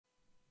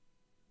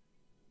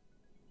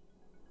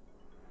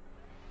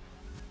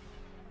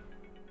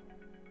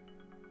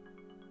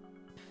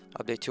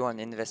Update 2 on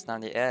Invest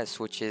 90S,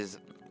 which is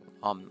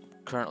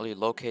currently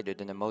located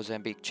in the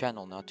Mozambique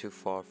Channel, not too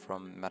far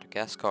from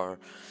Madagascar,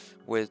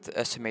 with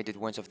estimated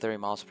winds of 30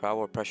 miles per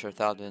hour, pressure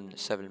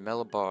 1007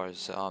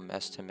 millibars,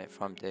 estimate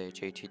from the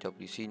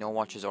JTWC. No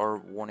watches or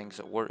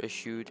warnings were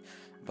issued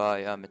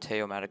by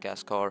Mateo,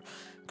 Madagascar,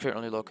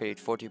 currently located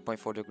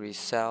 14.4 degrees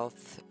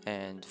south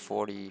and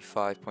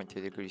 45.3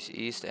 degrees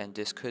east, and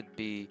this could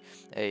be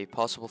a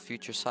possible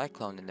future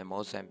cyclone in the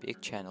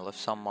Mozambique Channel if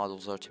some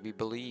models are to be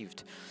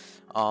believed.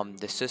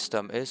 The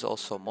system is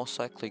also most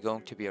likely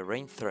going to be a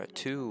rain threat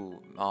to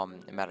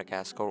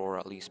Madagascar, or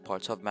at least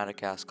parts of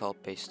Madagascar,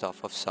 based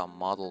off of some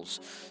models.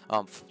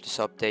 This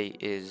update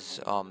is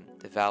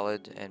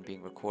valid and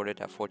being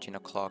recorded at 14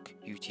 o'clock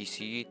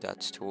UTC,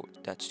 that's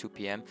 2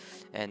 p.m.,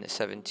 and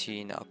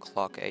 17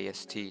 o'clock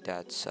AST,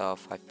 that's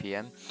 5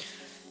 p.m.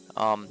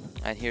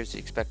 And here's the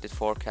expected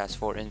forecast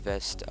for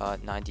Invest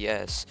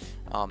 90S.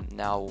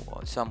 Now,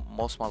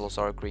 most models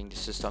are agreeing the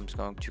system is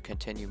going to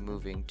continue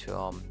moving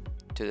to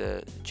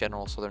the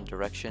general southern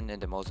direction in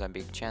the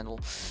Mozambique Channel,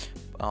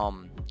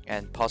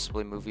 and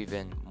possibly move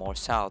even more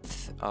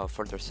south,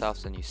 further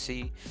south than you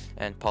see,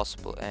 and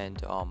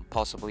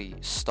possibly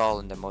stall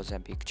in the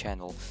Mozambique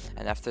Channel.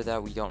 And after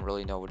that, we don't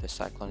really know where the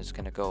cyclone is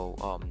going to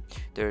go.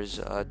 There's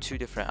two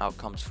different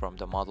outcomes from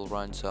the model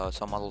runs.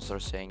 Some models are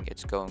saying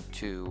it's going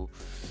to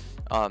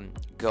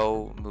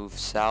move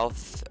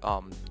south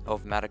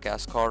of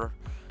Madagascar,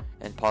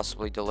 and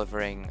possibly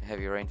delivering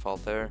heavy rainfall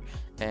there,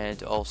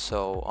 and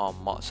also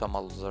some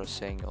models are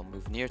saying it'll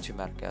move near to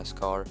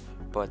Madagascar,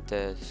 but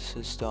the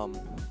system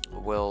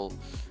will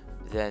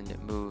then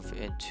move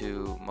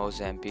into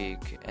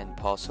Mozambique and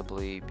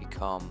possibly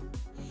become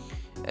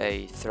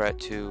a threat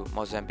to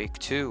Mozambique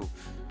too,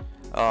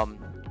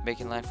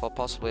 making landfall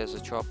possibly as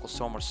a tropical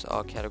storm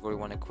or category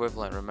 1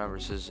 equivalent. Remember,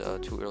 this is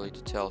too early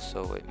to tell,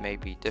 so it may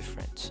be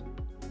different.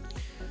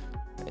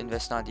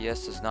 Invest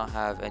 90S does not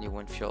have any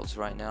wind fields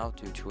right now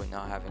due to it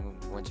not having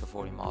winds of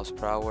 40 miles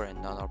per hour,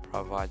 and none are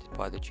provided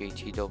by the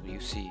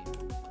JTWC.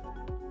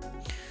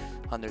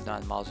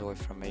 109 miles away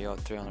from Mayotte,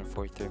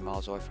 343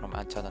 miles away from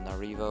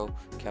Antananarivo,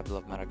 capital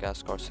of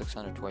Madagascar,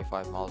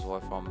 625 miles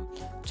away from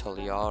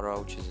Toliara,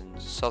 which is in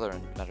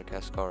southern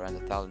Madagascar, and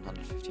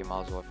 1,150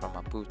 miles away from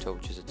Maputo,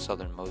 which is in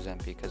southern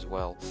Mozambique as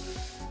well.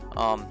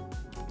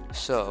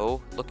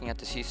 So, looking at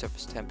the sea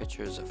surface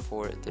temperatures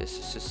for this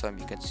system,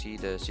 you can see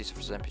the sea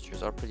surface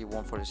temperatures are pretty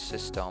warm for the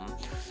system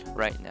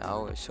right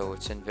now, so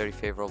it's in very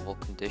favorable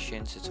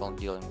conditions. It's only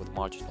dealing with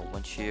marginal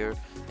wind shear,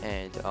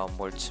 and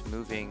where it's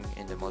moving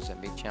in the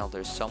Mozambique Channel,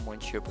 there's some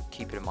wind shear, but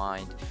keep in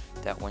mind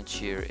that wind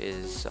shear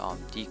is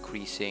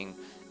decreasing,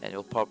 and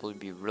it'll probably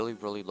be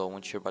really low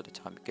wind shear by the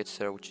time it gets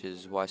there, which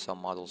is why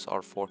some models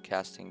are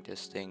forecasting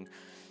this thing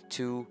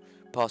to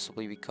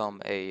possibly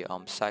become a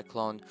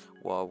cyclone.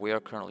 Well, we are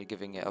currently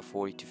giving it a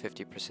 40 to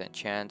 50%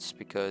 chance,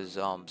 because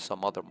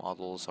some other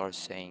models are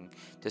saying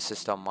the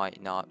system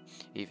might not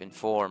even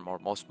form, or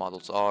most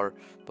models are,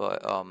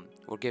 but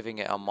we're giving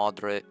it a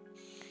moderate,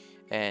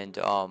 and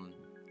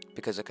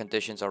because the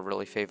conditions are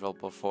really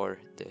favorable for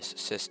this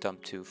system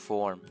to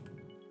form.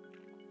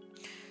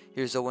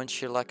 Here's the wind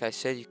shear. Like I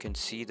said, you can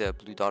see the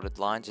blue dotted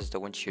lines as the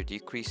wind shear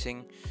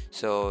decreasing.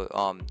 So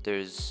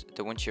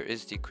the wind shear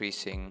is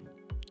decreasing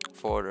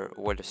for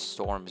where the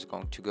storm is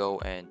going to go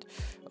and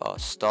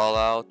stall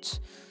out,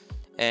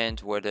 and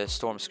where the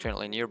storm is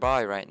currently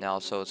nearby right now,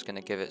 so it's going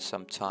to give it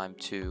some time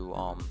to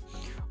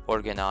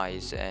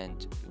organize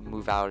and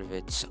move out of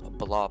its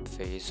blob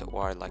phase,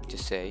 or I like to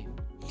say.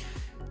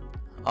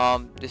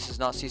 This is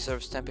not sea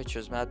surface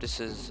temperatures map. This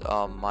is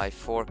my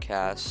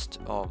forecast,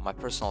 my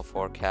personal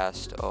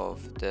forecast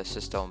of the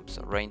system's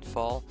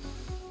rainfall.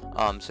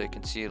 So you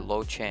can see a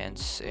low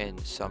chance in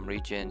some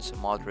regions,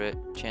 moderate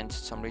chance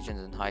in some regions,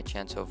 and high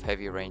chance of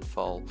heavy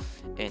rainfall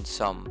in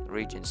some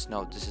regions.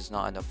 Note, this is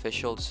not an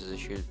official, this is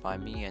issued by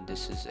me, and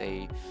this is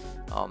a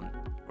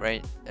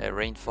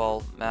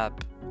rainfall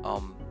map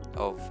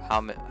of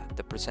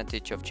the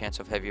percentage of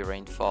chance of heavy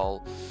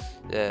rainfall.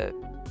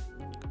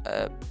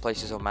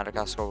 Places of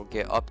Madagascar will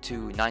get up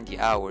to 90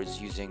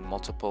 hours using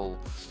multiple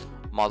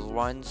model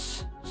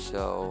runs.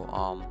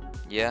 So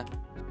yeah,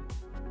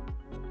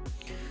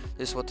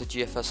 this is what the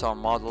GFSR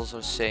models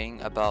are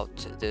saying about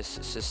this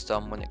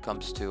system when it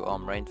comes to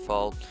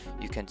rainfall.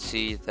 You can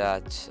see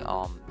that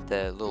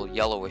the little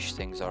yellowish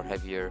things are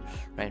heavier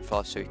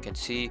rainfall, so we can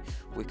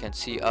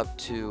see up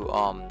to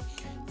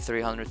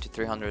 300 to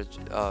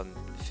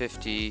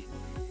 350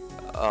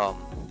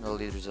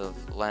 milliliters of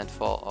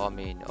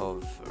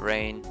of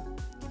rain.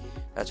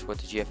 That's what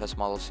the GFS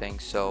model is saying.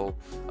 So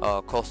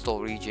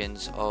coastal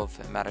regions of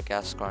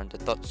Madagascar and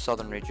the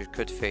southern region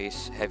could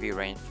face heavy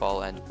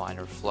rainfall and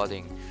minor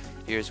flooding.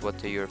 Here's what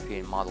the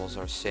European models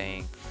are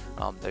saying.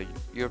 The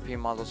European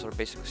models are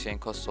basically saying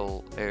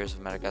coastal areas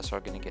of Madagascar are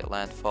going to get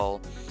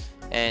landfall,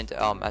 and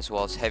as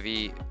well as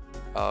heavy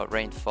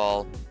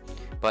rainfall,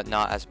 but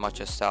not as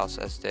much as south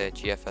as the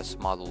GFS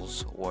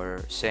models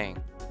were saying.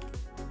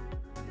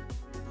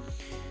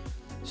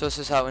 So this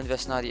is how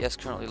Invest 90S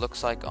currently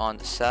looks like on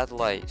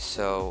satellite.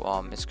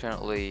 So it's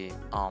currently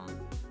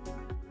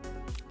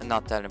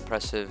not that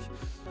impressive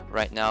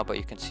right now, but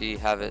you can see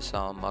have it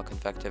some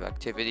convective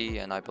activity,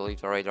 and I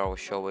believe the radar was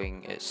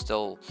showing it's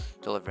still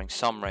delivering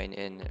some rain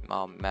in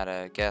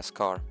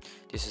Madagascar.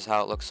 This is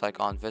how it looks like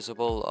on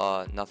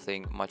visible.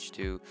 Nothing much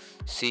to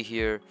see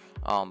here,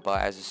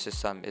 but as the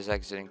system is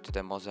exiting to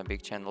the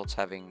Mozambique Channel, it's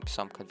having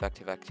some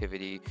convective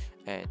activity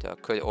and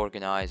could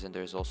organize, and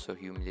there's also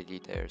humidity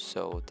there,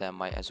 so that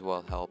might as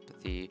well help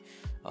the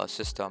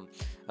system.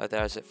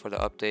 That is it for the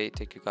update.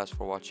 Thank you guys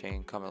for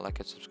watching. Comment, like,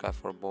 and subscribe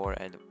for more,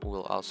 and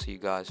I'll see you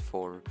guys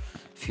for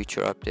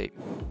future update.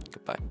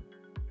 Goodbye.